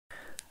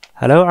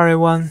Hello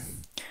everyone!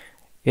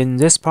 In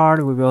this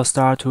part we will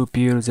start to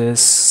build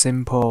this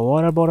simple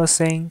water bottle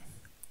thing.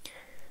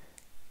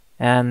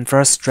 And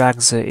first drag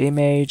the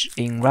image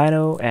in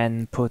Rhino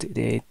and put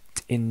it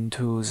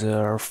into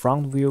the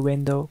front view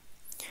window.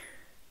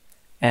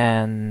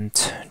 And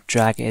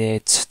drag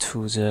it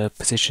to the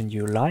position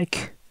you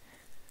like.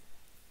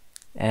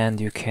 And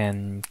you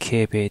can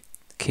keep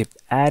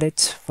at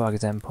it. For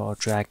example,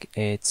 drag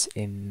it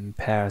in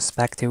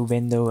perspective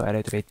window a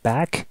little bit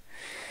back.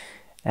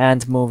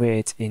 And move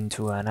it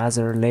into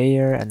another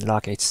layer and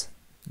lock it.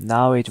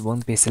 Now it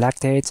won't be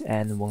selected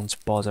and won't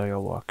bother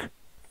your work.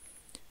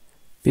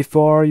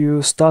 Before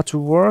you start to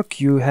work,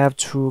 you have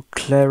to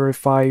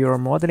clarify your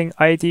modeling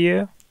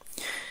idea.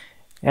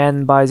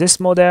 And by this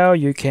model,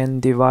 you can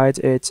divide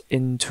it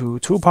into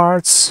two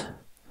parts.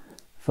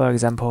 For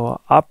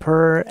example,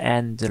 upper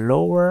and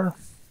lower.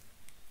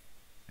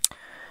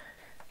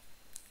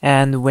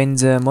 And when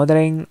the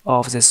modeling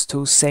of these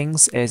two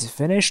things is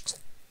finished,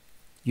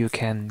 you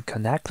can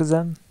connect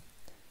them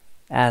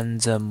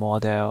and the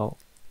model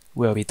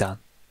will be done.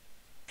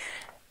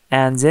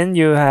 And then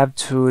you have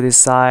to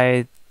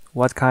decide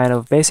what kind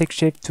of basic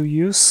shape to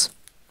use.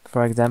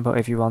 For example,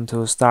 if you want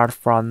to start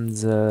from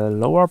the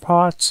lower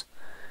part,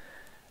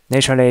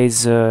 naturally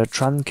the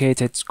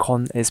truncated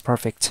cone is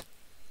perfect.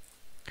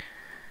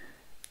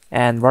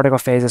 And vertical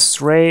faces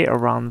 3,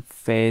 around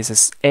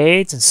faces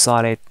 8,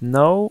 solid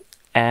no,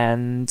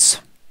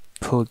 and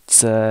put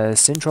the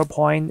central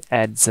point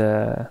at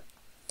the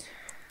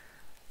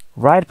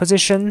right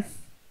position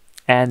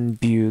and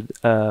build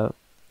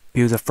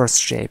the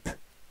first shape.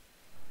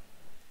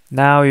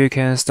 Now you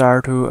can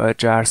start to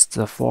adjust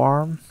the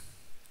form,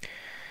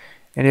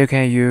 and you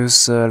can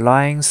use the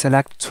line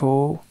select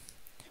tool,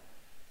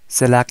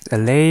 select a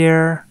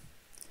layer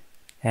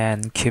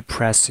and keep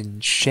pressing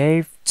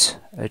shift,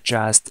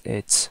 adjust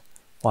it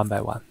one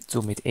by one,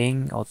 zoom it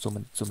in or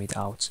zoom it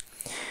out,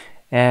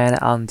 and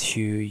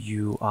until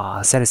you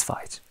are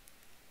satisfied.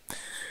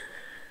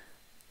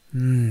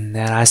 And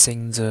I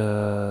think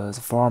the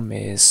form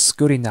is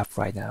good enough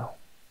right now.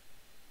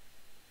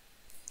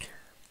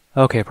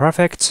 Okay,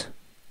 perfect.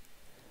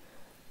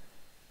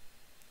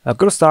 A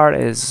good start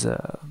is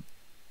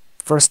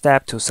first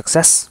step to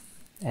success.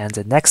 And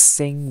the next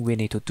thing we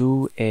need to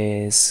do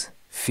is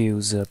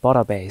fill the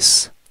bottle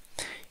base.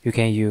 You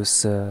can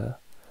use the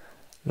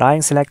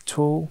line select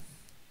tool,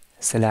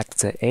 select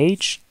the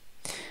edge,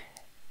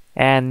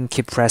 and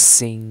keep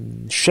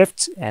pressing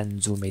shift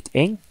and zoom it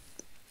in.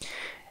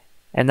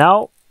 And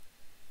now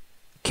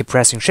keep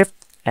pressing shift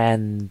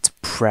and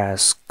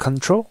press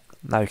Ctrl.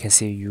 Now you can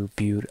see you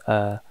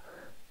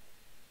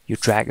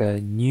drag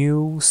a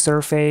new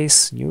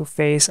surface, new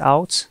face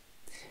out,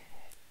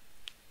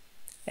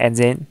 and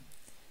then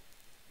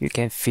you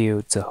can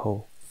fill the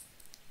hole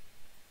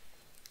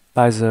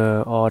by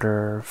the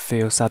order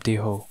fill subd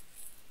hole.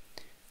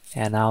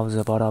 And now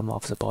the bottom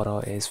of the bottle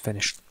is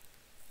finished.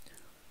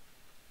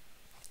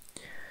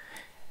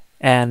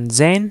 And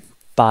then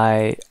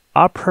by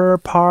upper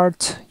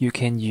part, you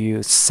can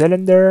use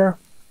cylinder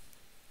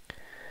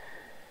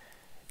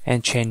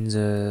and change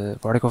the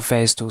vertical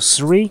face to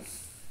 3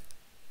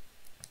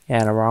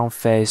 and around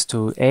face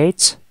to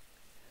 8.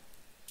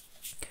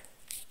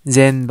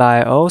 Then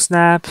by O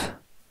snap,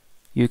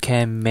 you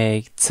can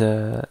make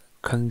the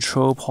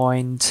control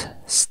point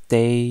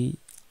stay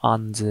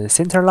on the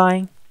center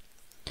line.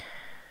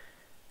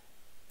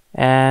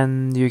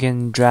 And you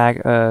can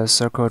drag the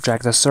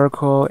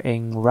circle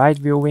in right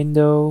view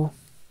window.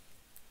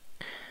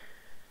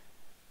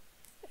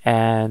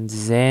 And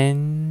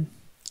then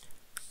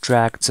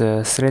drag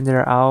the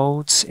cylinder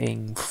out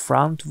in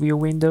front view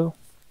window.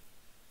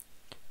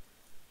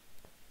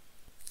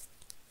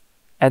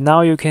 And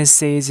now you can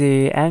see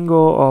the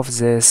angle of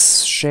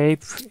this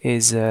shape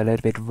is a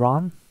little bit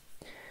wrong.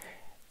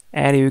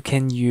 And you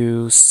can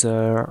use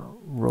the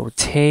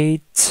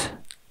rotate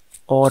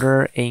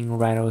order in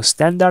Rhino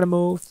standard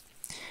mode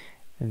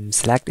and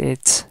select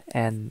it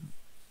and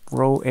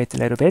roll it a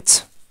little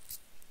bit.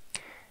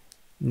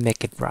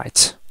 Make it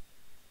right.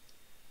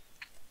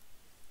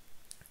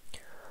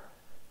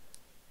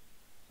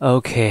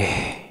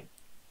 Okay,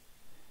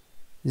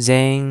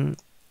 then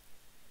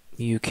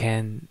you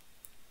can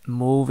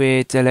move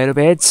it a little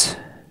bit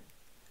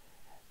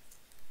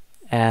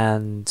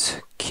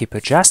and keep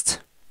adjust.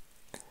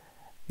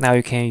 Now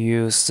you can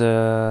use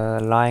the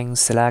line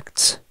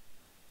select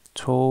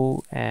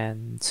tool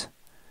and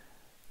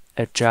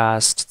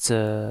adjust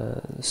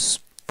the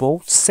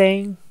spot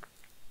thing.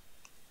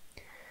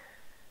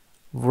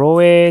 Roll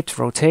it,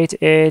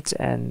 rotate it,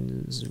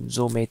 and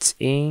zoom it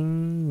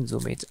in,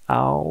 zoom it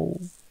out.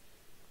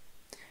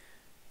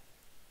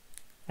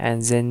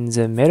 And then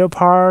the middle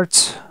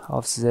part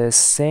of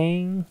this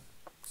thing,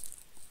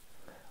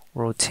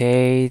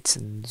 rotate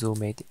and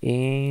zoom it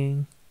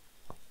in,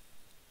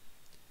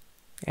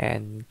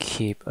 and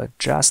keep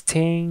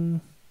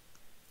adjusting.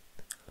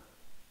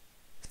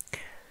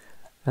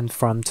 And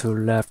from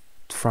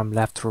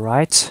left to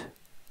right,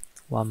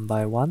 one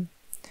by one,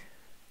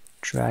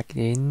 drag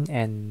in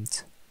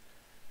and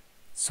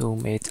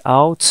zoom it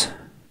out.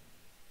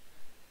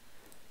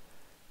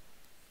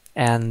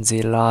 And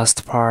the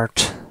last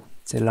part,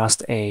 the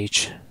last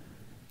edge,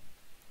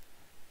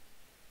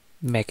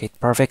 make it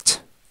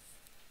perfect.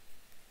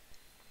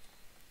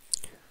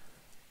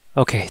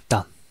 Okay,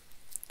 done.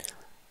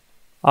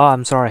 Oh,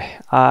 I'm sorry.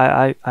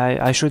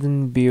 I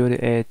shouldn't build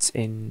it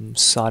in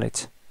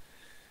solid.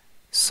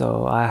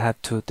 So I have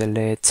to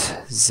delete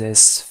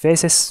these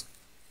faces.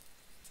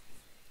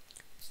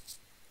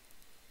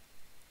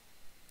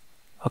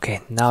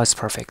 Okay, now it's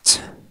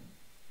perfect.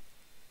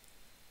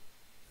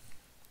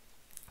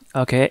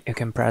 Okay, you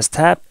can press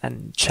tab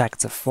and check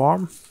the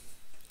form.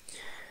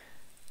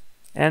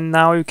 And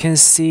now you can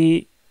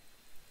see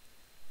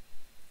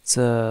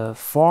the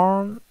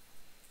form.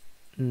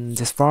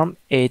 This form,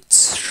 it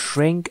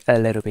shrink a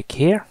little bit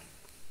here.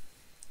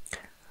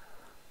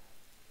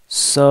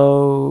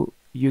 So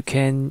you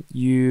can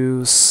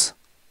use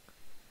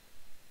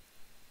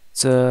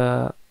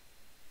the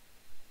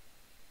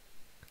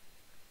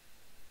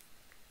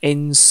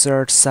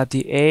insert sub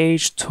the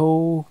edge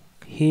tool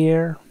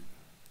here.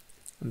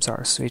 I'm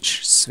sorry,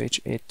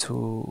 switch it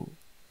to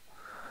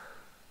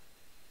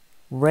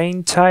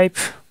rain type,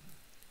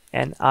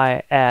 and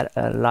I add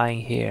a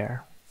line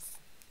here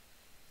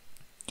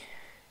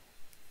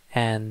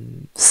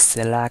and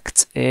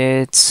select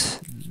it,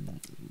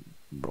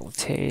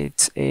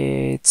 rotate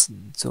it,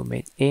 zoom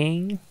it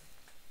in.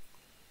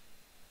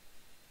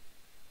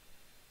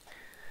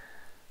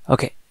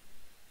 Okay,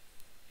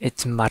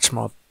 it's much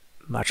more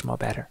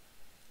better.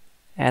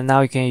 And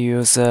now you can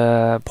use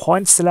a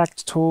point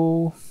select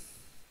tool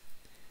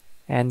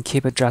and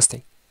keep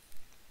adjusting.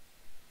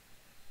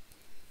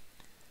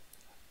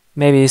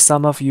 Maybe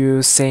some of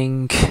you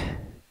think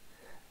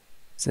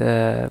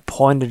the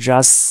point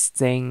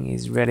adjusting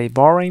is really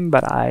boring,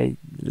 but I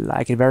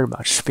like it very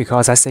much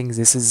because I think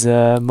this is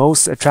the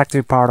most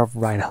attractive part of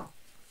Rhino.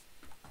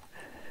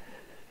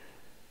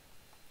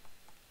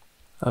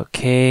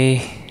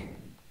 Okay,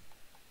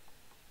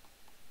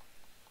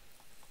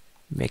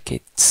 make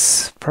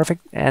it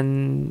perfect,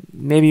 and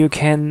maybe you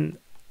can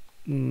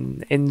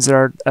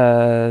insert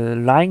a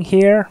line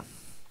here,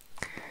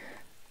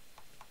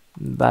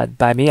 but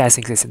by me I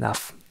think it's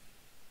enough.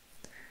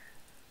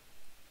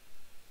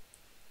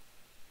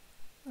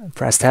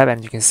 Press tab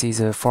and you can see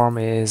the form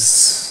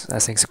is, I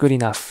think, good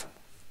enough.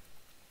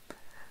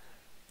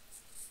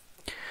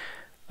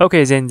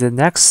 Okay, then the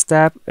next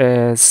step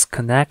is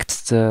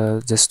connect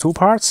these two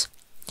parts.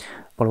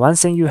 But one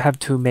thing you have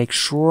to make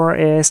sure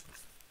is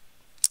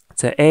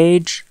the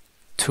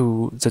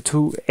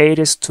two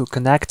edges to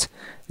connect,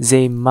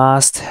 they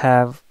must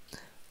have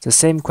the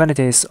same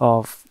quantities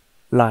of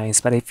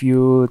lines. But if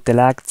you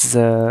select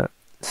the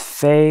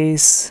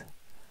face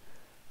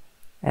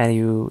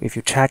and if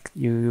you check,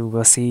 you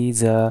will see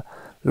the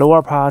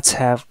lower parts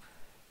have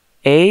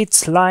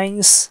 8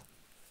 lines,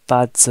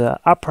 but the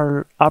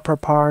upper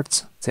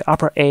part, the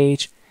upper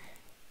edge,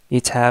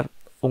 it have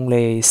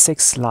only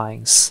 6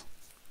 lines.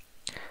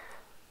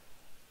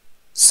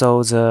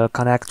 So the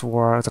connect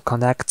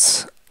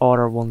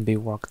order won't be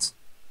worked.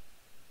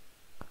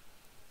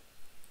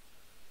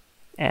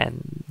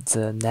 And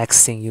the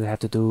next thing you have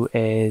to do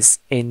is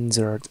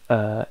insert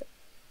a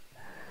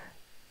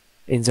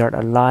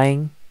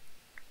line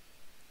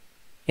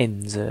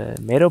in the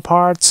middle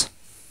part,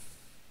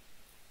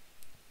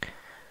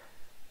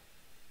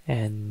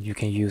 and you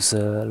can use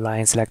a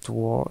line select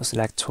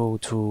tool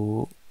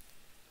to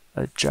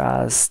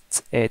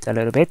adjust it a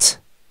little bit.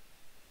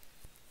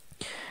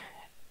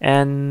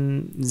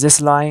 And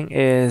this line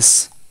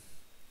is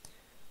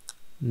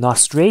not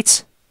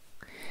straight,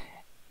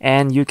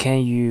 and you can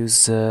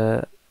use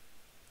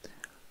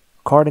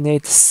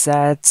coordinate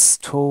sets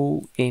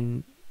tool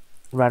in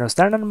Rhino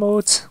standard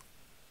mode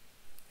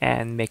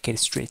and make it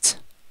straight.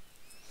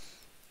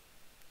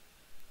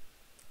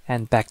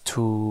 And back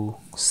to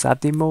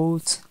sub-D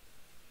mode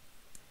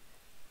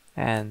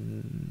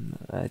and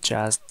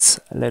adjust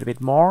a little bit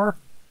more.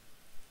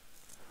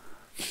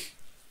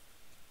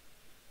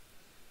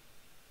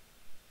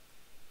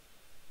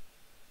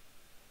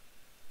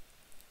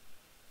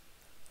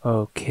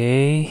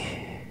 Okay.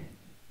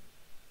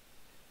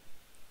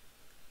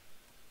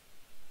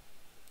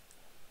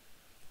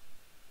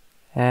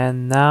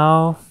 And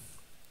now,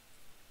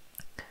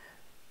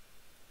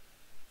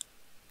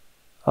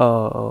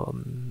 oh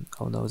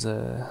no,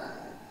 the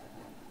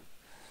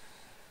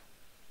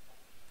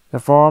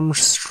form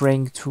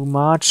shrink too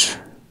much,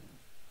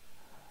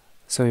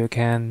 so you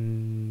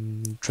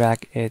can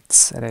drag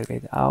it a little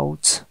bit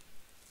out.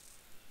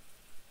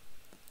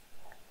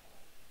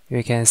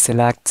 You can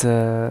select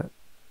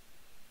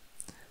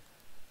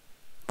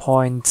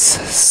points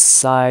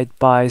side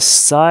by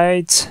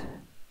side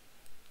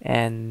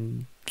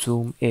and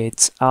zoom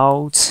it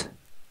out.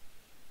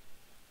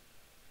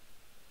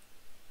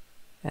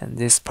 And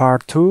this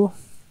part too.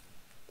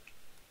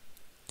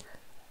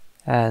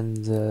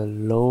 And the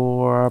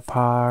lower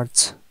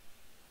part,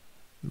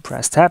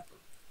 press tab.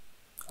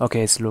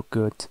 Okay, it's look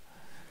good.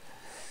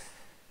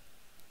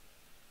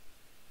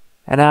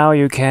 And now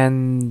you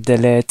can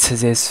delete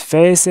these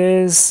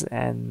faces,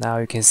 and now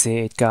you can see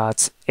it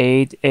got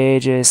 8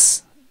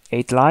 edges,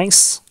 8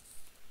 lines.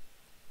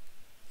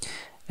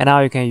 And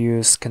now you can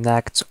use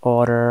connect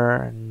order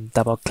and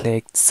double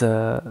click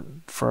the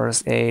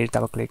first edge,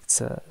 double click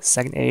the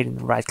second edge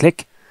and right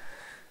click.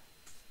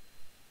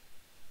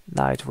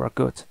 Now it works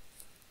good.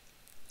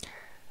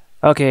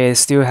 Okay, it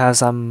still has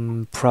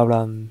some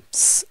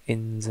problems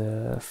in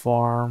the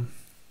form.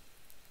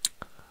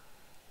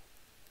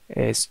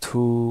 This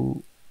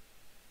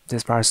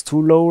part is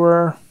too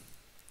lower,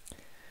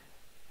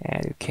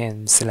 and you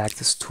can select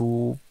these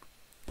 2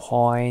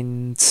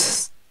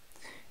 points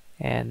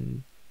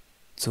and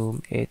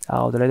zoom it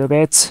out a little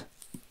bit.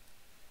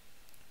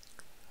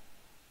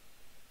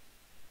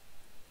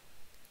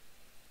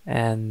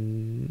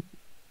 And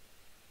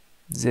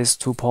this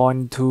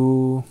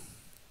 2.2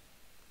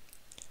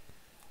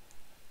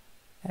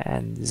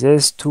 and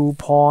these 2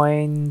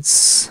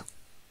 points,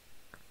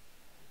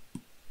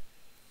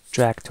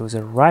 drag to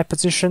the right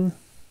position.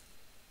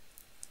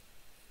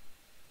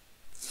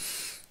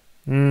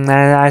 And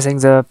I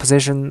think the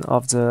position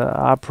of the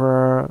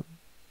upper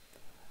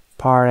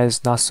part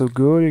is not so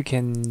good. You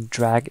can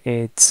drag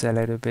it a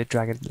little bit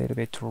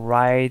to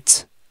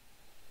right,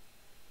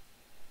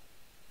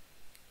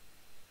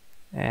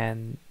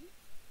 and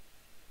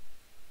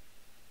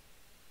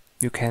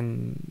you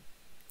can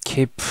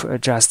keep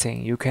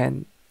adjusting. You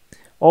can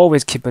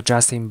always keep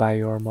adjusting by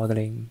your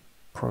modeling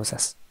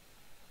process.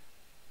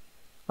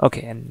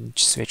 Okay, and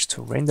switch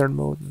to render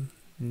mode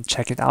and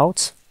check it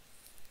out.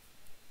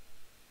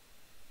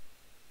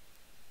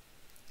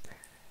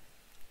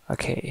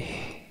 Okay,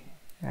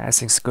 I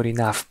think it's good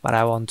enough, but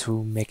I want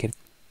to make it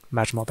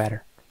much more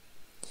better.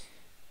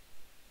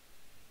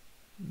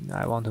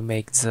 I want to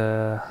make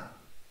the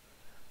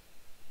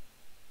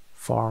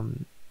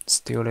form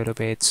still a little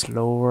bit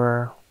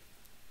lower.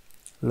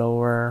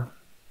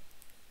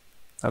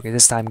 Okay,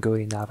 this time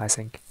good enough, I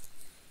think.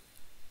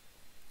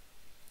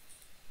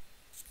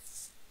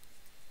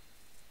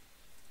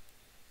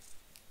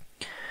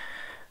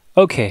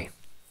 Okay,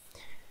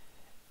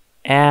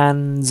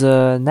 and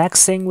the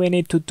next thing we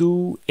need to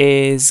do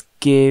is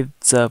give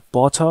the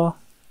bottle,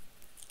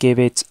 give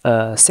it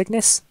a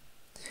thickness,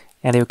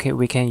 and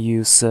we can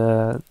use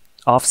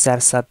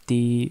offset sub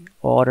D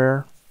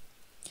order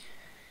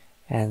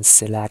and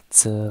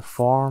select the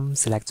form,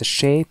 select the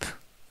shape,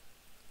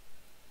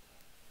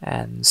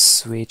 and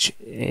switch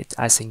it.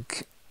 I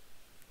think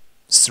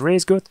 3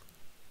 is good,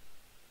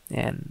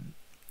 and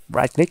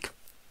right click.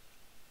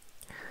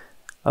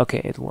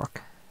 Okay, it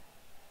worked.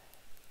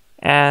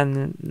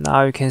 And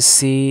now you can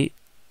see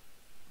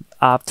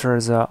after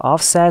the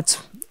offset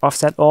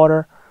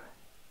order,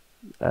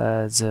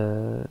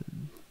 the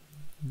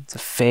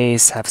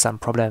face have some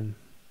problem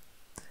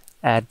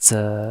at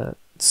the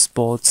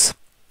spot,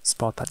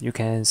 but you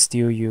can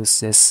still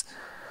use this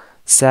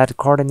set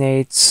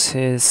coordinates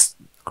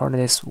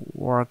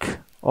work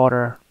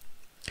order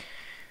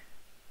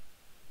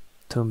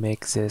to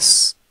make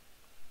the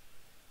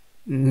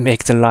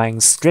line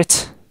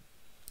straight.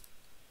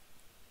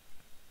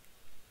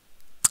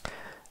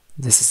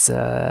 This is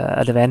the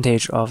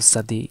advantage of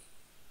sub-D.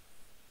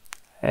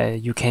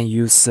 You can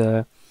use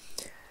when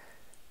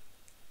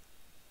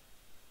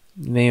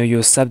you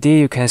use sub-D,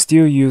 you can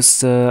still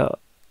use all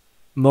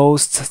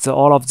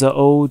of the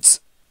old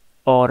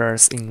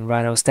orders in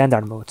Rhino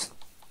standard mode.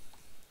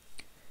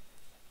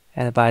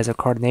 And by the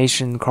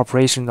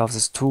cooperation of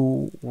these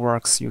two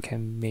works, you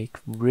can make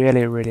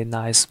really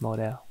nice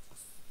model.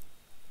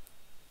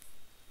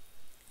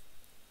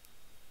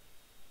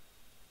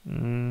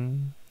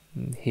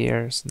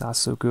 Here's not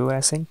so good,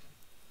 I think.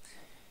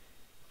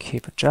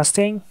 Keep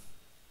adjusting.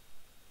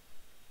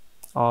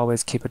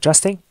 Always keep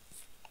adjusting.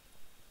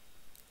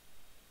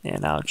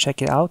 And now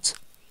check it out.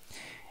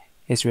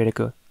 It's really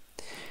good.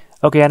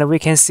 Okay, and we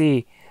can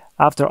see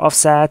after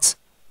offset,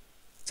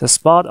 the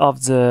spot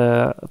of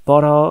the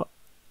bottle,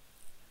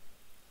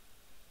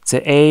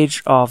 the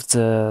edge of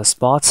the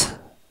spot,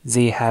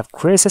 they have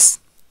creases.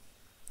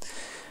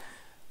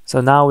 So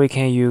now we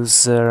can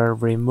use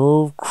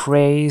remove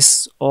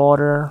crease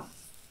order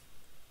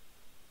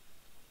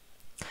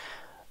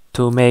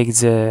to make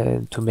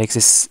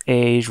this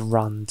edge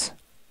round.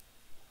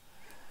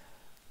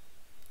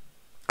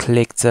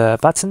 Click the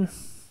button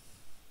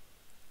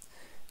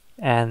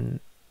and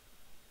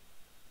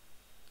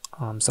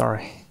I'm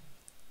sorry,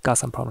 got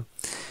some problem.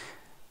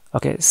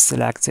 Okay,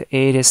 select the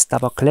edges,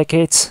 double click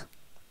it,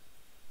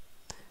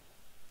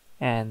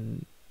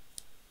 and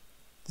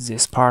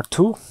this part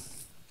 2.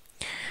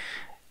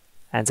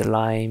 And the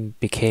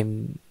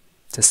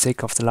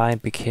thick of the line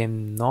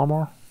became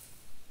normal.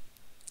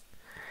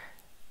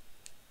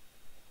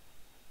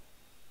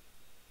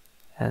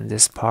 And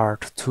this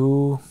part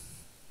 2,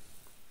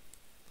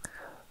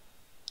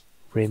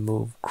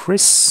 remove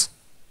crease,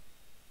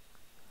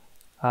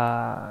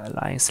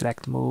 line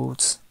select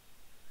modes,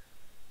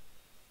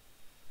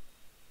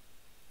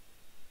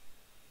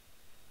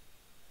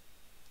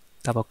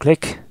 double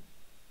click.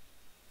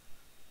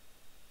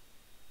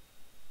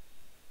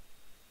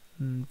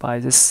 By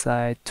this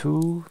side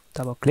too,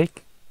 double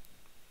click.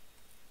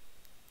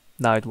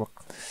 Now it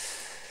worked.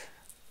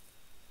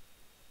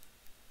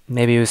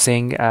 Maybe you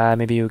think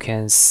maybe you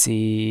can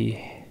see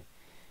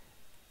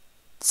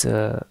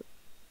the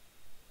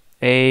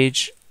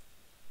edge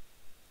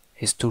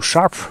is too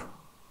sharp,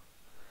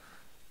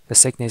 the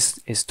thickness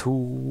is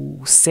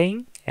too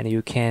thin, and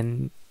you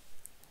can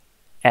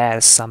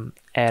add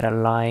a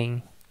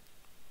line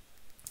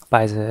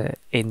by the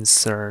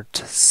insert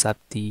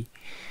sub-D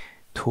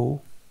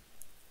tool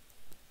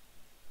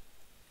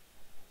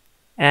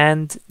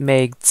and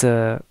make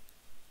the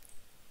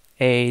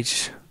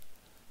edge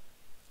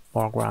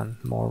more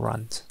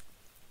round.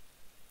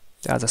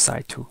 The other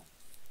side too.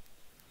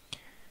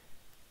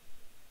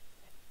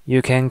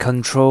 You can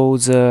control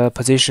the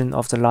position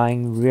of the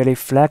line really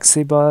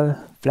flexible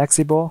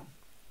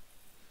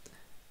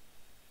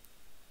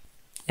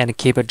and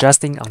keep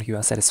adjusting until you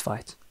are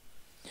satisfied.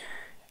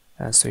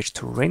 And switch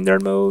to render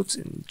mode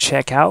and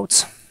check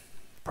out.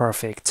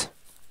 Perfect.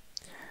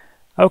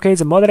 Okay,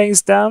 the modeling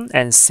is done,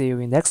 and see you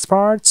in next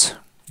part.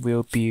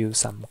 We'll build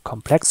some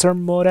complexer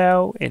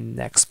model in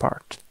next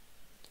part.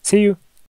 See you.